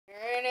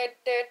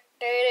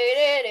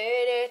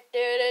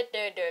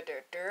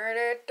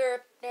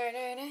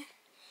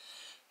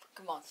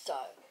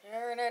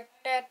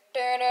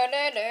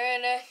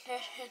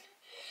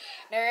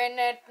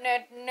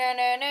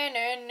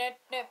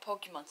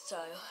Pokemon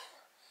style.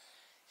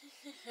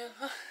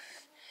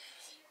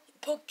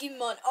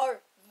 Pokemon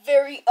are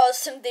very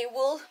awesome. They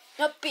will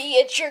not be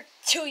a jerk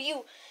to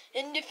you.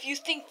 And if you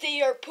think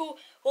they are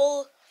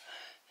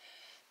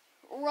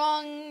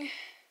wrong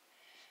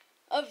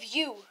of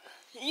you.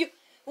 You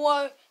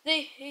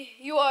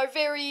are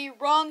very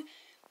wrong.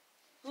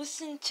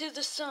 Listen to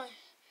the song.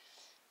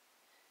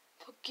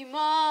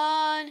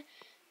 Pokemon,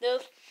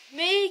 they'll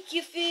make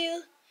you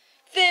feel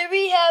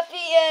very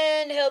happy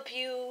and help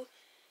you.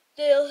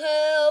 They'll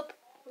help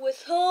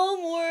with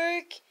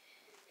homework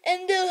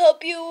and they'll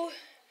help you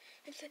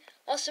with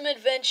awesome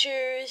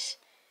adventures.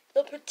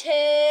 They'll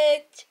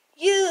protect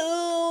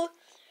you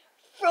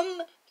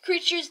from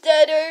creatures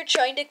that are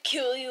trying to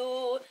kill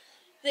you.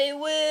 They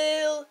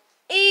will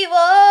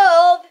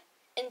evolve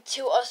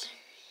into awesome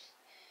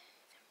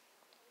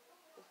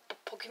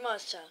Pokemon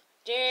style.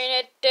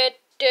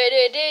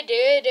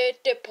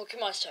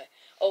 Pokemon style.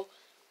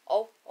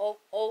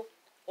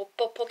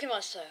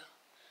 Pokemon style.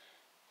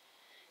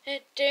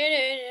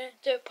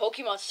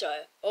 Pokemon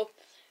style.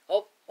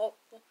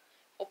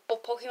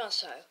 Pokemon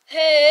style.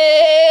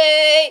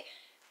 Hey,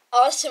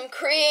 awesome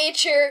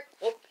creature.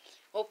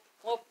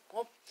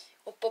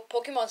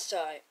 Pokemon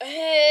style.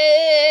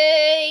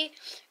 Hey,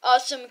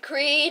 awesome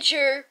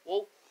creature.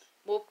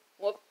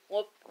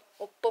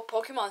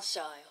 Pokemon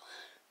style.